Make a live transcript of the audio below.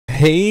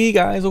Hey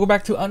guys, welcome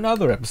back to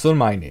another episode.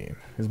 My name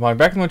is Mabi.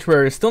 Back in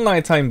Terraria. It's still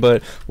nighttime,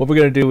 but what we're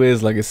gonna do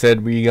is, like I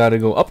said, we gotta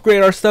go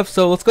upgrade our stuff.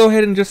 So let's go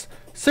ahead and just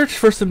search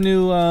for some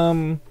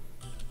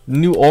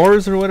new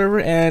ores or whatever.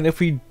 And if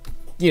we,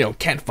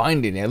 can't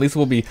find any, at least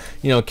we'll be,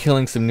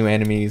 killing some new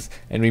enemies,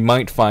 and we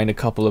might find a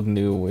couple of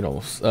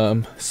new,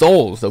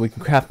 souls that we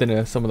can craft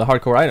into some of the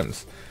hardcore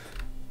items.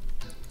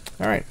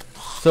 All right.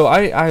 So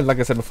I like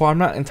I said before, I'm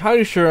not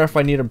entirely sure if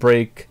I need to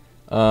break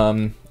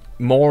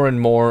more and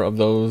more of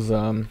those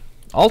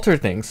altar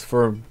things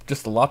for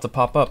just a lot to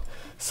pop up.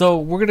 So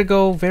we're gonna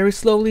go very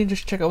slowly and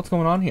just check out what's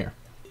going on here.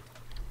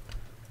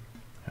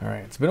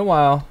 Alright, it's been a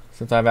while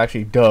since I've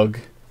actually dug,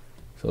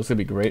 so it's gonna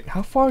be great.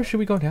 How far should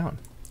we go down?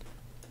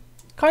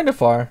 Kind of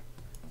far.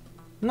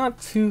 Not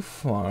too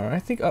far. I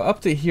think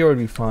up to here would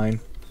be fine.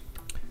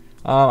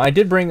 I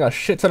did bring a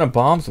shit ton of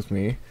bombs with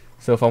me,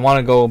 so if I want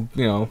to go,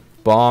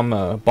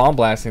 bomb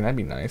blasting, that'd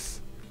be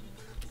nice.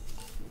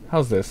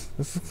 How's this?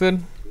 This looks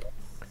good?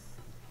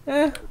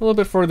 A little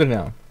bit further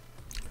down.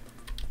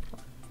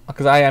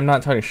 Because I am not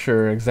entirely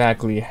sure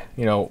exactly,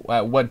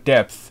 at what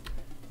depth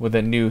would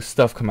the new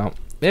stuff come out.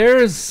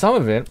 There's some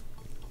of it.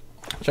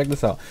 Check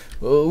this out.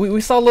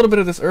 We saw a little bit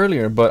of this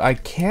earlier, but I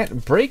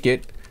can't break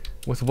it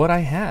with what I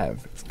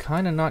have. It's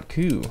kind of not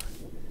cool.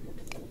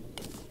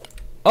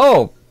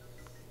 Oh!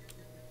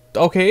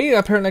 Okay,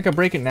 apparently I can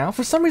break it now.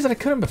 For some reason I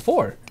couldn't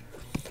before.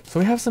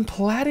 So we have some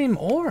Palladium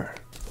ore.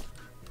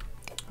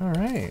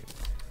 Alright.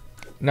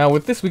 Now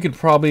with this we could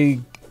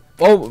probably...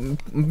 Oh,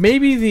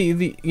 maybe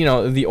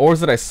the ores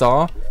that I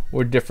saw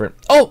were different.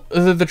 Oh,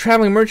 the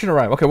traveling merchant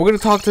arrived. Okay, we're gonna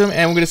talk to him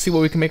and we're gonna see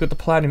what we can make with the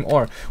Palladium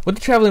ore. With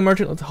the traveling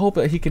merchant, let's hope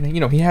that he can,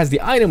 he has the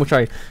item which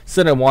I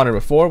said I wanted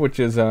before, which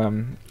is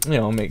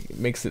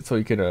makes it so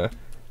you could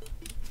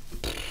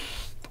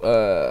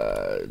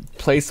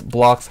place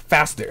blocks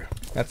faster.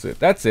 That's it.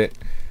 That's it.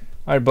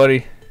 All right,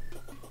 buddy.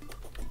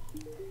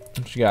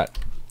 What you got?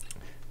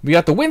 We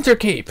got the winter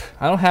cape.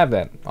 I don't have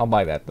that. I'll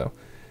buy that though.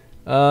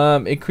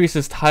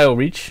 Increases tile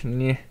reach.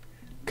 Yeah.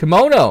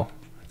 Kimono.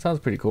 Sounds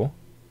pretty cool.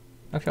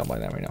 Actually, I'll buy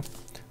that right now.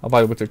 I'll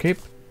buy the winter cape.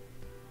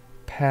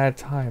 Pad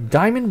time.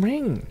 Diamond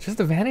ring. Just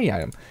a vanity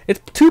item. It's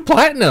 2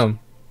 platinum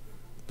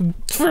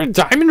for a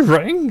diamond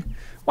ring.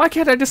 Why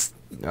can't I just?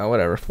 Oh,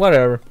 whatever.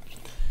 Whatever.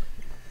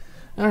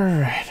 All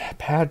right.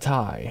 Pad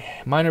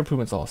tie. Minor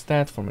improvements. All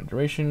stats. Format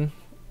duration.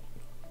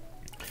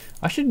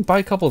 I should buy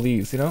a couple of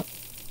these. And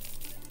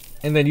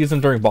then use them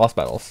during boss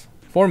battles.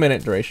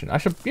 4-minute duration. I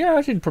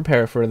should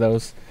prepare for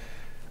those.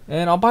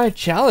 And I'll buy a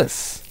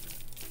chalice.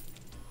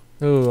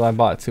 Ooh, I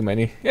bought too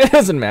many. It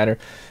doesn't matter.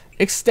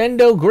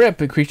 Extendo grip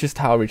increases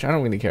tile reach. I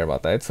don't really care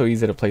about that. It's so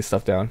easy to place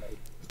stuff down.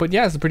 But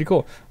yeah, it's pretty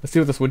cool. Let's see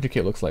what this winter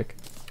kit looks like.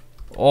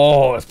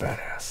 Oh, that's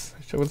badass.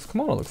 Let's show what this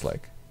kimono looks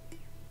like.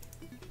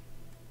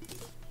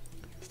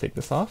 Let's take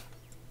this off.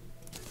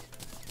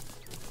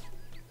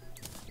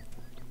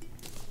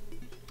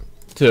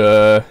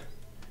 Okay,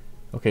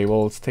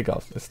 well let's take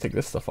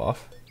this stuff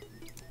off.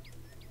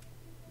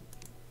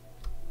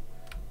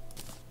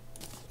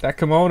 That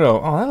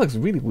kimono. Oh, that looks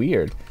really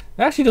weird.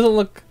 It actually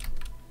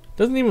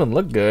doesn't even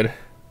look good.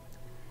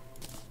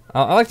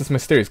 I like this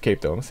mysterious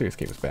cape though. Mysterious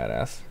cape is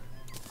badass.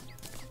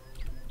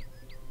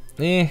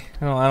 I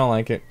don't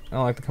like it. I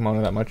don't like the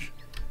kimono that much.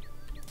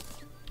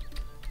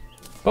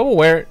 But we'll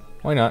wear it.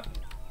 Why not?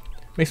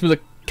 Makes me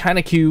look kind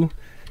of cute.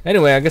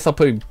 Anyway, I guess I'll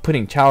be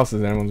putting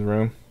chalices in everyone's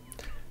room.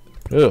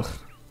 Ugh.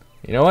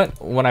 You know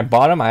what? When I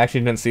bought them, I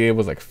actually didn't see it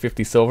was like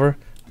 50 silver.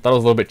 I thought it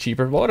was a little bit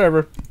cheaper, but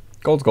whatever.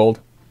 Gold's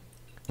gold.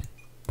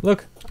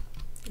 Look,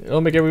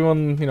 it'll make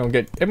everyone,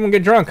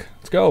 get drunk.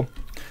 Let's go.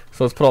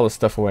 So let's put all this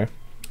stuff away,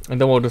 and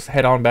then we'll just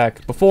head on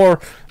back. Before,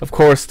 of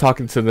course,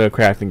 talking to the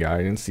crafting guy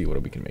and see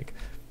what we can make.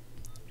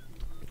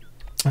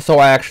 So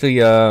I actually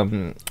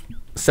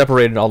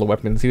separated all the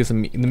weapons. Here's the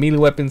melee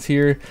weapons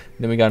here.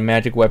 Then we got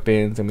magic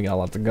weapons, and we got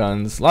lots of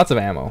guns, lots of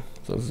ammo.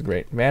 So this is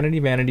great. Vanity,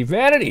 vanity,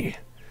 vanity.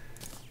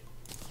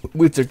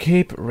 Winter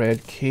cape,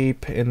 red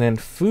cape, and then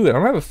food. I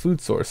don't have a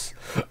food source.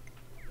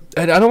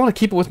 And I don't want to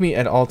keep it with me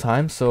at all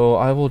times, so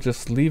I will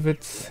just leave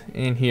it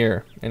in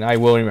here, and I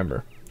will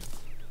remember.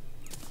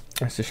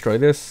 Let's destroy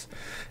this,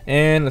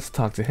 and let's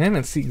talk to him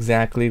and see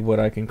exactly what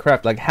I can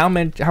craft. Like how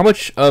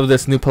much of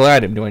this new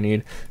Palladium do I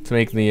need to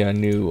make the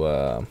new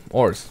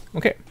ores?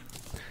 Okay,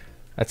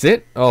 that's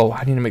it. Oh,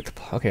 I need to make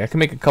the. Okay, I can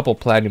make a couple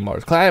Palladium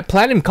ores.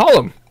 Palladium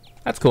column.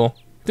 That's cool.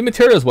 The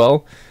material as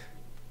well.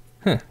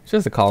 Huh, it's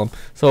just a column.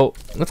 So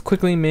let's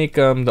quickly make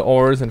the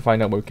ores and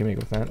find out what we can make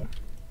with that.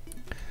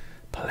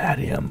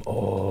 Palladium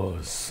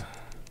ores.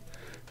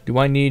 Do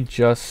I need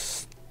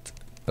just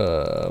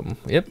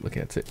yep,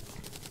 okay, that's it.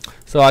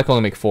 So I can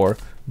only make 4,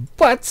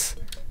 but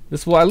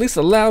this will at least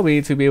allow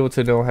me to be able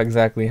to know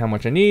exactly how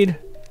much I need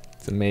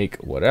to make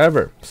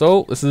whatever.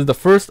 So this is the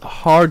first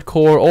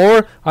hardcore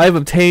ore I've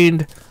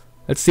obtained.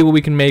 Let's see what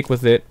we can make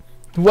with it.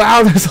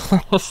 Wow, there's a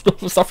lot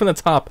of stuff from the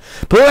top.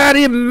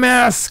 Palladium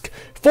mask,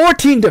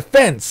 14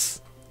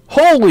 defense.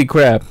 Holy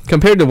crap!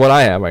 Compared to what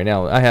I have right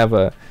now, I have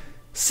a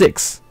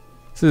 6.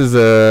 This is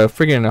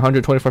friggin'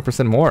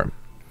 125% more.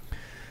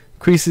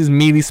 Increases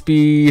melee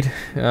speed.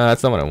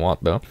 That's not what I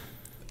want though.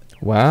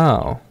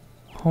 Wow.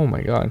 Oh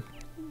my god.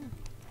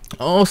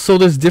 Oh, so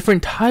there's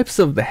different types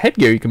of the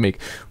headgear you can make.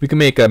 We can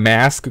make a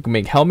mask, we can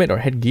make helmet or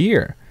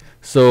headgear.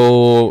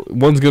 So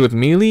one's good with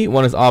melee,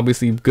 one is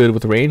obviously good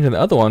with range, and the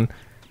other one,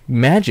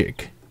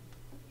 magic.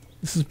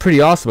 This is pretty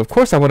awesome. Of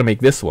course I want to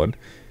make this one.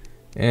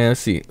 And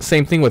let's see,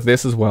 same thing with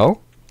this as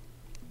well.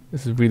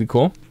 This is really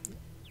cool.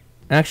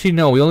 Actually,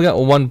 no, we only got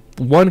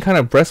one kind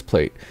of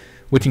breastplate,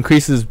 which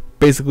increases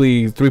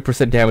basically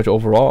 3% damage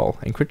overall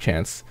and crit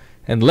chance.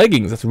 And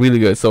leggings, that's really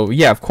good. So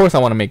yeah, of course I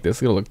want to make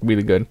this. It'll look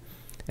really good.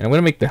 And I'm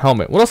gonna make the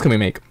helmet. What else can we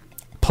make?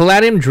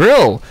 Palladium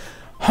drill,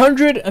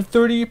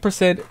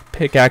 130%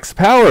 pickaxe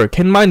power.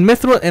 Can mine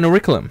mithril and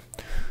auriculum.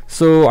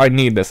 So I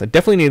need this. I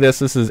definitely need this.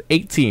 This is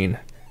 18.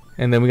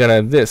 And then we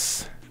got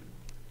this.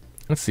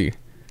 Let's see.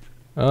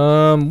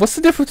 What's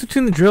the difference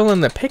between the drill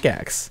and the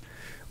pickaxe?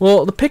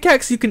 Well, the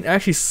pickaxe you can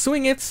actually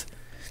swing it,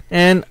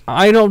 and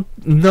I don't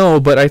know,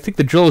 but I think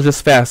the drill is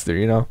just faster.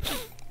 You know.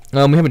 We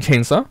have a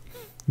chainsaw,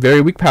 very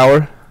weak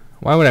power.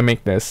 Why would I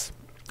make this?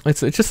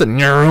 It's just a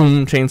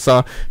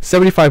chainsaw,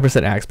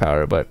 75% axe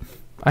power, but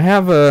I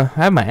have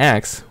my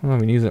axe. I don't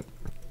even use it.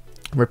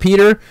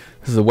 Repeater.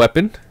 This is a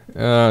weapon.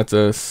 It's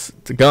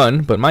a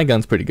gun, but my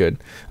gun's pretty good.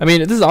 I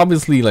mean, this is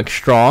obviously like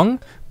strong,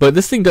 but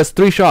this thing does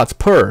 3 shots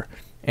per,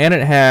 and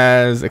it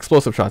has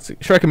explosive shots.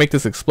 Sure, I can make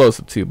this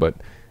explosive too, but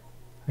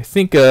I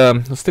think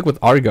let's stick with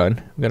our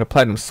gun. We got a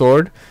platinum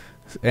sword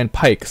and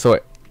pike. So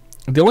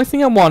the only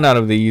thing I want out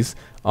of these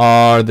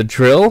are the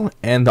drill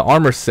and the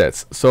armor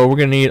sets. So we're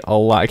gonna need a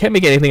lot. I can't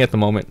make anything at the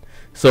moment.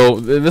 So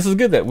this is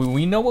good that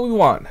we know what we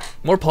want.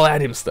 More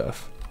palladium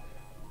stuff.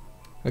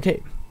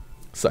 Okay,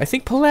 so I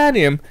think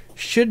palladium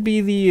should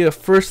be the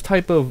first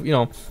type of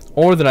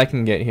ore that I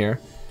can get here,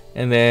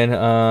 and then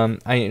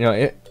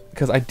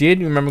because I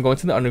did remember going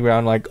to the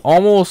underground, like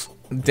almost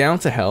down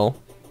to hell.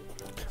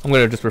 I'm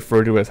gonna just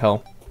refer to it as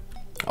hell.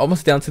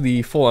 Almost down to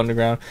the full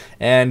underground,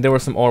 and there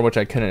was some ore which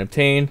I couldn't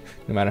obtain,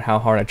 no matter how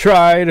hard I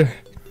tried.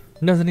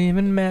 Doesn't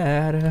even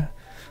matter.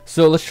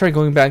 So let's try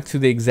going back to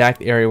the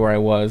exact area where I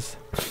was,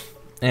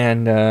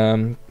 and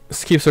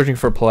let's keep searching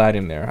for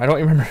palladium there. I don't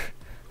remember.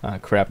 Ah,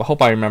 crap. I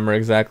hope I remember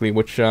exactly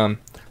which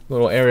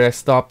little area I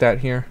stopped at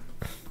here.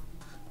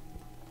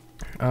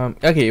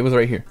 Okay, it was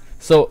right here.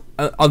 So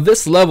on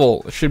this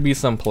level should be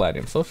some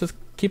palladium. So let's just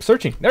keep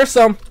searching. There's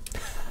some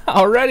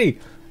already.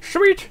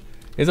 Sweet.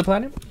 Is it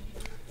palladium?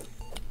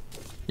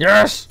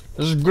 Yes.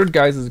 This is good,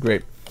 guys. This is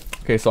great.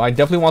 Okay, so I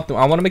definitely want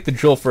I want to make the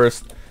drill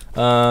first,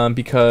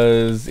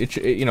 because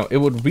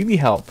it would really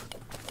help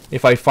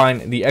if I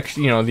find the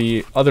extra,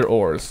 the other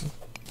ores,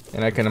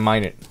 and I can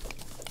mine it.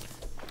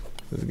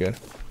 This is good.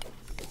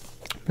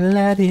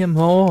 Palladium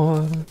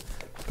ore,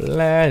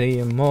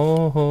 palladium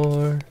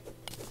ore.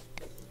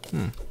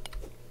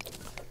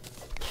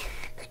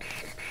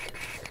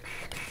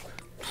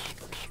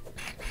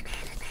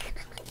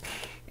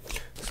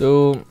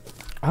 So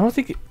I don't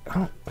think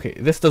okay,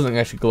 this doesn't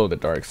actually glow in the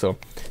dark, so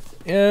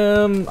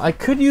I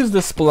could use the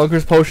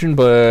Spelunker's potion,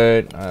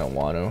 but I don't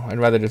want to. I'd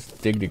rather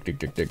just dig.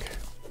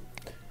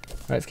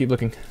 Alright, let's keep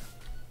looking.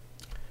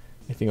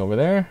 Anything over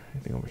there?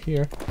 Anything over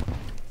here?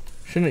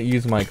 Shouldn't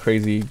use my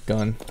crazy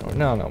gun. Oh,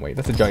 no, wait,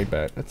 that's a giant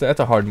bat. That's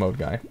a hard mode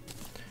guy.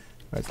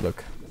 Let's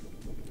look.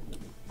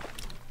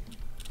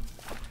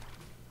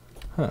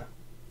 Huh.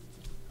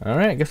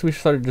 Alright, I guess we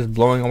started just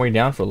blowing our way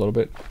down for a little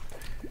bit.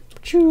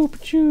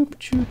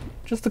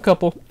 Just a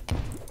couple.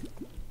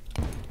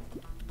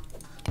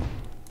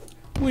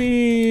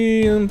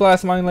 Wee,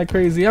 blast mining like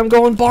crazy. I'm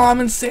going bomb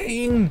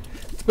insane.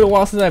 It's been a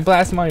while since I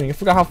blast mining. I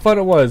forgot how fun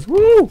it was.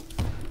 Woo!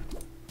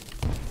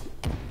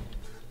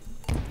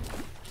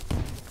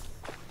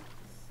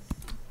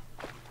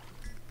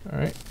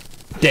 Alright.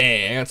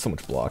 Dang, that's so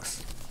much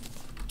blocks.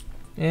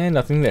 And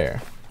nothing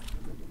there.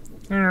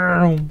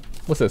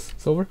 What's this?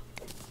 Silver?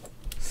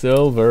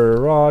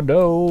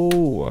 Silverado.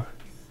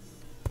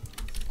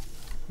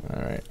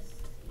 Alright.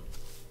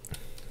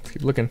 Let's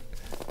keep looking.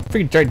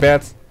 Freaking giant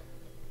bats.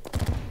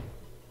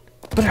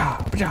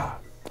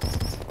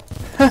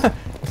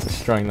 It's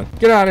destroying them.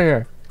 Get out of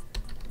here.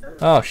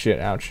 Oh shit,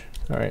 ouch.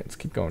 Alright, let's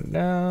keep going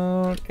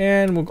down.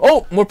 And we'll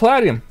oh, more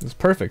palladium. This is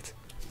perfect.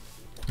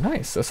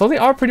 Nice. So they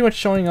are pretty much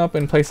showing up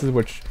in places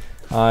which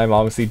I'm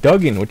obviously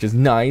dug in, which is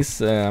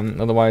nice.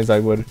 Otherwise I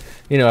would,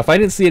 if I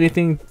didn't see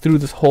anything through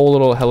this whole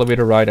little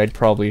elevator ride, I'd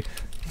probably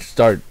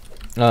start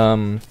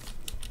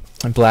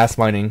blast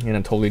mining in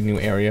a totally new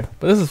area.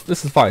 But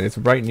this is fine. It's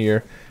right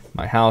near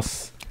my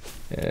house.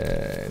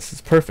 This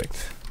is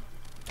perfect.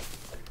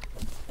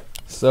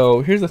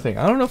 So here's the thing.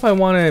 I don't know if I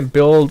want to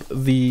build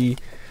the.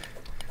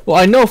 Well,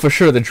 I know for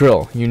sure the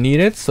drill. You need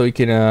it so you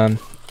can,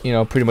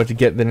 pretty much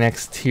get the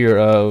next tier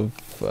of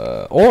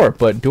ore.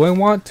 But do I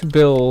want to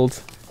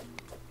build?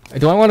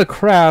 Do I want to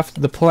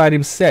craft the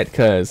palladium set?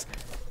 Because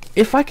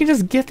if I can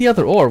just get the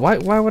other ore, why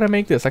would I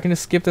make this? I can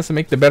just skip this and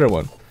make the better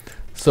one.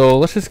 So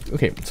let's just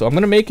okay. So I'm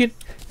gonna make it,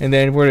 and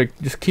then we're gonna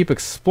just keep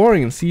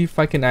exploring and see if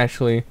I can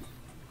actually.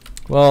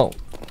 Well,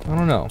 I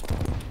don't know.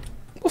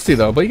 We'll see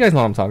though. But you guys know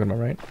what I'm talking about,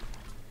 right?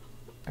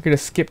 I could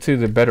just skip to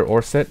the better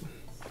ore set.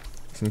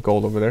 Some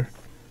gold over there.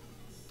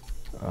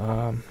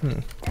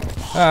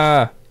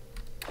 Alright.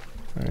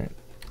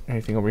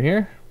 Anything over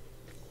here?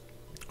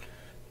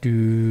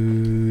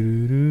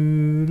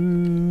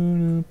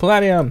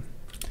 Palladium!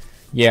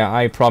 Yeah,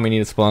 I probably need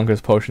a Spelunker's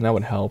potion. That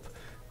would help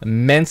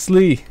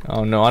immensely.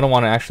 Oh no, I don't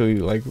want to actually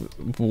like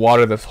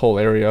water this whole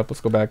area up. Let's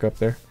go back up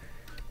there.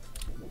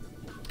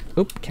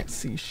 Oop, can't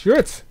see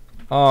shit.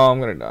 Oh, I'm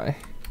gonna die.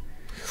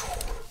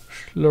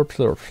 Slurp,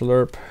 slurp,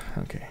 slurp.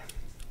 Okay.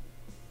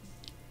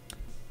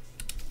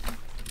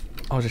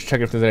 I'll just check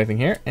if there's anything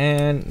here,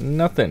 and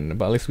nothing.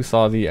 But at least we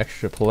saw the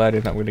extra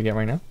Palladium that we're gonna get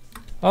right now.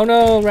 Oh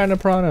no, random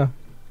piranha.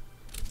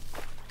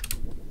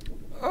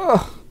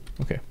 Oh,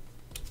 okay.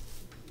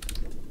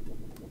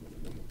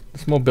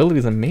 This mobility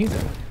is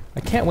amazing. I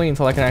can't wait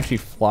until I can actually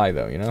fly,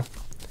 though. You know.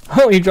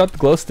 Oh, he dropped the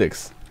glow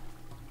sticks.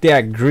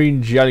 Yeah,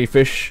 green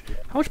jellyfish.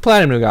 How much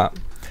Palladium do we got?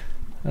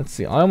 Let's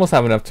see. I almost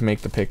have enough to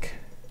make the pick.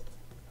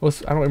 I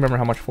don't remember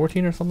how much.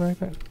 14 or something like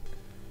that.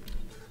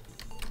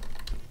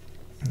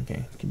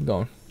 Okay, keep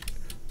going.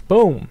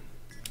 Boom.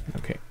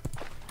 Okay.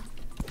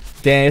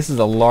 Dang, this is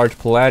a large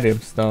Palladium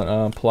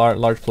stone.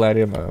 Large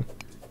Palladium.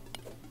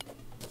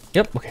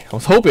 Yep. Okay. I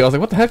was hoping. I was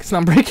like, what the heck? It's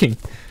not breaking.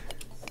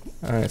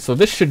 All right. So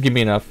this should give me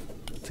enough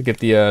to get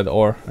the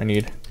ore I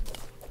need.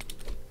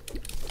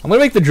 I'm gonna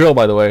make the drill,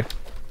 by the way,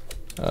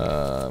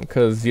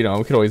 because you know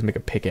we could always make a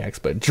pickaxe,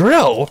 but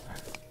drill.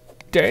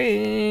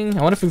 Dang.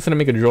 I wonder if it's gonna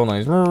make a drill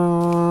noise.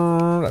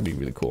 That'd be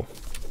really cool.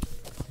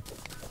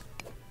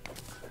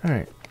 All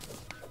right.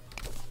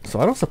 So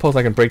I don't suppose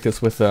I can break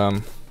this with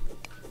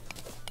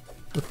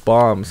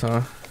bombs,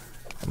 huh?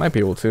 I might be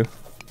able to.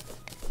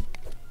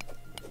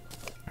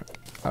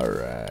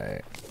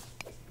 Alright.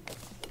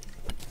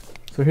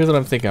 So here's what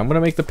I'm thinking. I'm gonna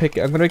make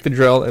the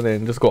drill and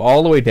then just go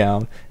all the way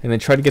down and then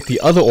try to get the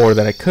other ore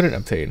that I couldn't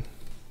obtain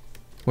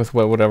with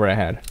whatever I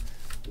had.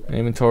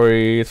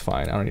 Inventory is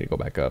fine. I don't need to go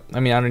back up. I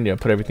mean, I don't need to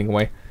put everything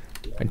away.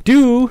 I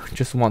do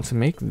just want to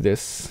make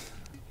this.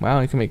 Wow,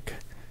 you can make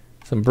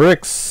some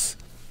bricks.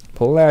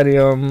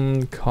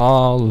 Palladium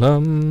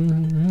column.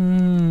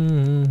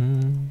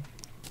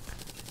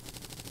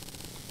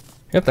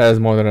 Yep, that is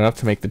more than enough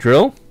to make the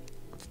drill.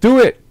 Let's do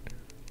it.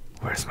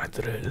 Where's my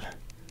drill?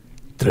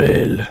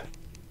 Drill.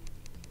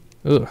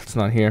 Ugh, it's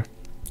not here.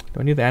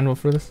 Do I need the anvil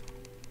for this?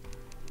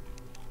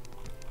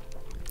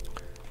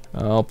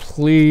 Oh,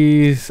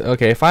 please.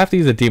 Okay, if I have to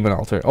use a demon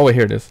altar. Oh, wait,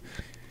 here it is.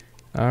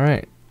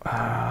 Alright.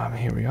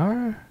 Here we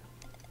are.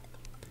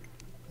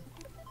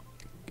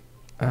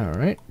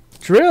 Alright.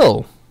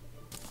 Drill.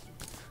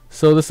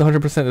 So this is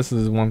 100%. This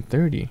is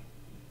 130.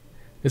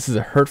 This is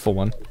a hurtful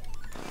one.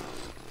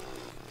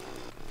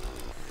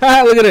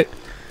 Ah, look at it.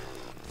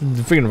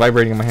 It's freaking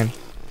vibrating in my hand.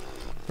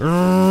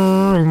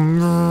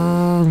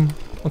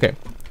 Okay,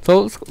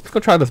 so let's go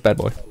try this bad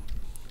boy.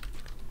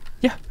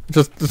 Yeah,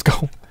 just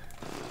go.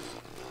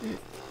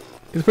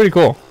 It's pretty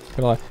cool.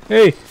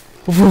 Hey.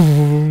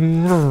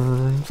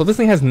 So this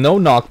thing has no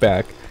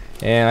knockback,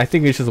 and I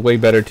think it's just way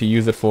better to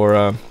use it for,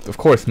 of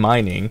course,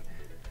 mining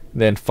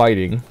than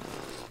fighting.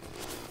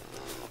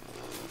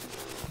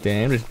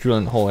 Damn, I'm just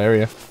drilling the whole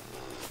area.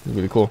 It's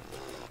really cool.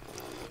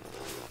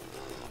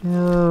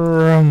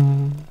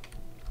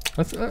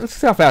 Let's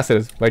see how fast it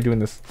is by doing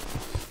this.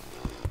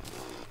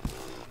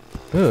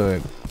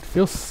 Good. It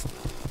feels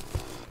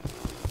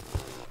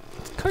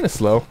kind of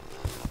slow.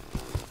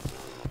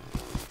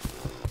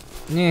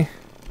 Yeah,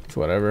 it's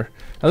whatever.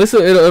 At least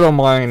it'll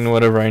mine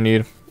whatever I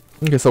need.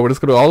 Okay, so we're just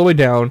gonna go all the way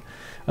down.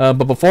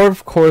 But before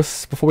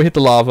we hit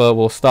the lava,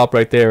 we'll stop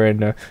right there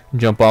and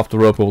jump off the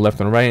rope, go left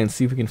and right, and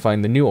see if we can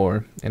find the new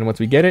ore. And once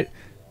we get it,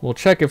 we'll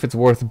check if it's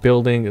worth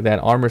building that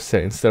armor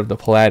set instead of the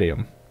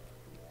Palladium.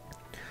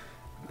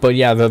 But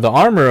yeah, the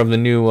armor of the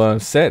new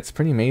set's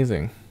pretty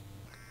amazing.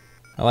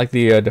 I like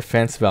the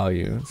defense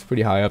value. It's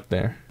pretty high up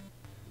there.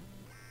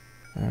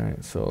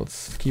 Alright, so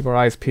let's keep our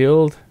eyes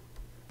peeled.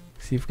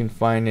 See if we can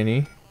find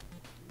any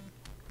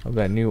of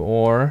that new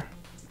ore.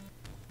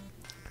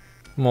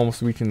 I'm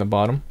almost reaching the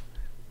bottom.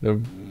 The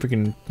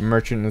freaking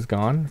merchant is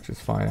gone, which is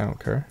fine. I don't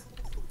care.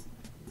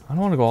 I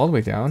don't want to go all the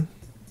way down.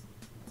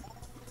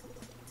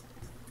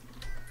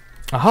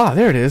 Aha,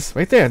 there it is.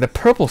 Right there. The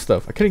purple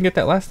stuff. I couldn't get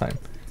that last time.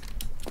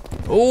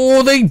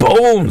 Oh, they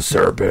bone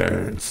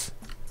serpents.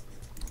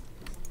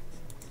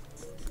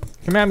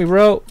 Come at me,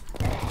 bro.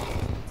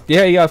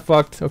 Yeah, you got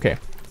fucked. Okay.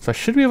 So I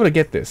should be able to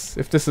get this.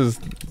 If this is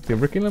the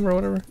curriculum or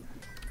whatever.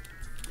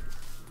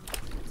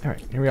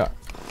 Alright, here we are.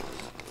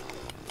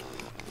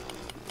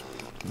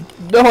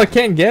 No, I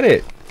can't get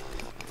it.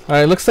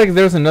 Alright, looks like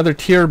there's another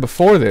tier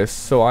before this.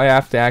 So I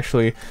have to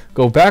actually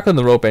go back on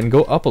the rope and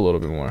go up a little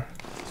bit more.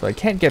 So I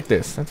can't get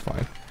this. That's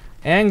fine.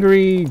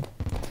 Angry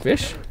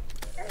fish?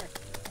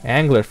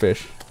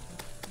 Anglerfish.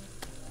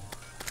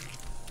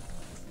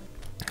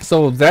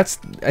 So that's,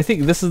 I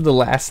think this is the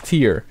last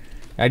tier.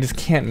 I just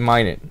can't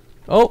mine it.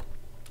 Oh,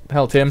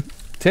 hell, Tim.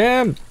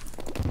 Tim!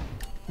 I'm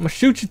gonna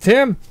shoot you,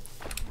 Tim!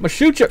 I'm gonna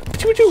shoot you!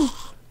 Choo choo!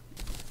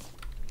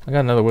 I got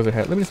another wizard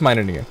head. Let me just mine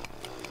it again.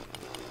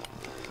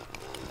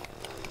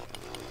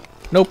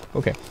 Nope.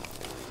 Okay.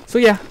 So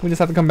yeah, we just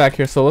have to come back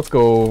here. So let's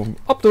go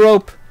up the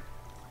rope,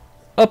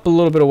 up a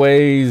little bit of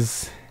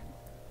ways,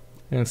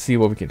 and see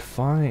what we can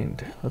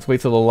find. Let's wait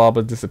till the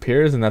lava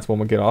disappears, and that's when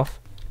we'll get off.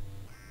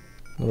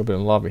 A little bit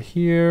of lava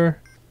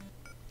here,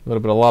 a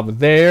little bit of lava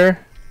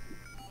there,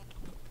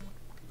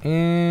 and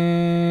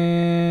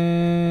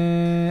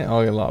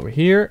oh, yeah, lava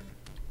here.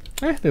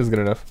 This is good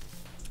enough.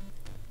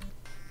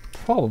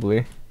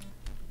 Probably.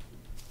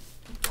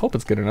 Hope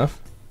it's good enough.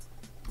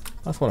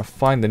 I just want to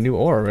find the new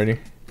ore already.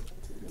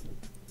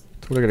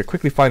 So we're gonna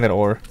quickly find that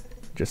ore.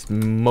 Just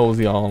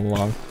mosey all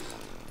along.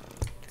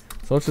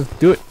 So let's just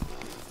do it.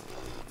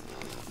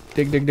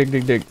 Dig, dig, dig,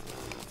 dig, dig.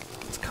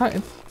 It's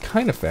kind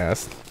of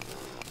fast.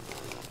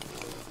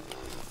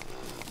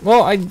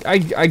 Well,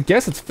 I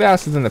guess it's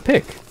faster than the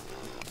pick.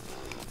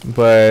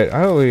 But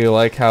I don't really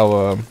like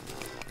how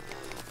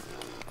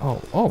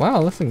oh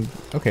wow, listen.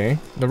 Okay,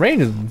 the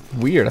range is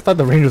weird. I thought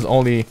the range was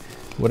only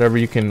whatever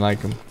you can like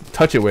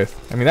touch it with.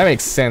 I mean, that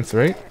makes sense,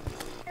 right?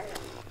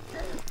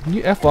 Can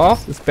you F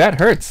off? This bat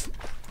hurts.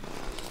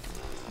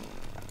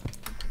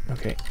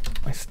 Okay,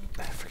 my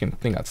freaking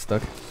thing got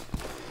stuck.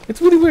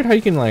 It's really weird how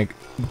you can like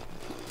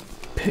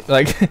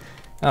I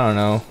don't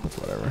know. It's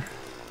whatever.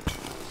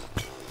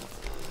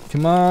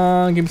 Come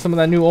on, give me some of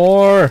that new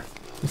ore.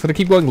 I'm just gonna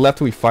keep going left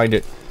till we find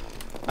it.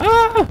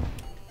 Ah!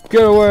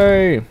 Get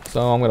away!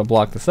 So I'm gonna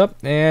block this up,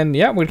 and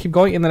yeah, we're gonna keep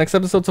going in the next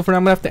episode. So for now,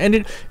 I'm gonna have to end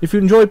it. If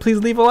you enjoyed, please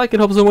leave a like. It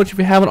helps so much. If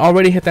you haven't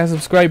already, hit that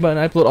subscribe button.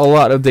 I upload a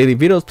lot of daily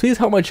videos. Please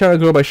help my channel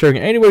grow by sharing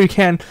it anywhere you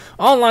can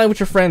online with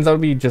your friends. That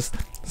would be just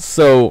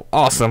so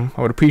awesome.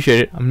 I would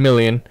appreciate it a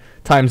million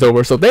times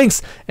over. So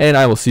thanks, and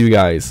I will see you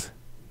guys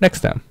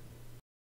next time.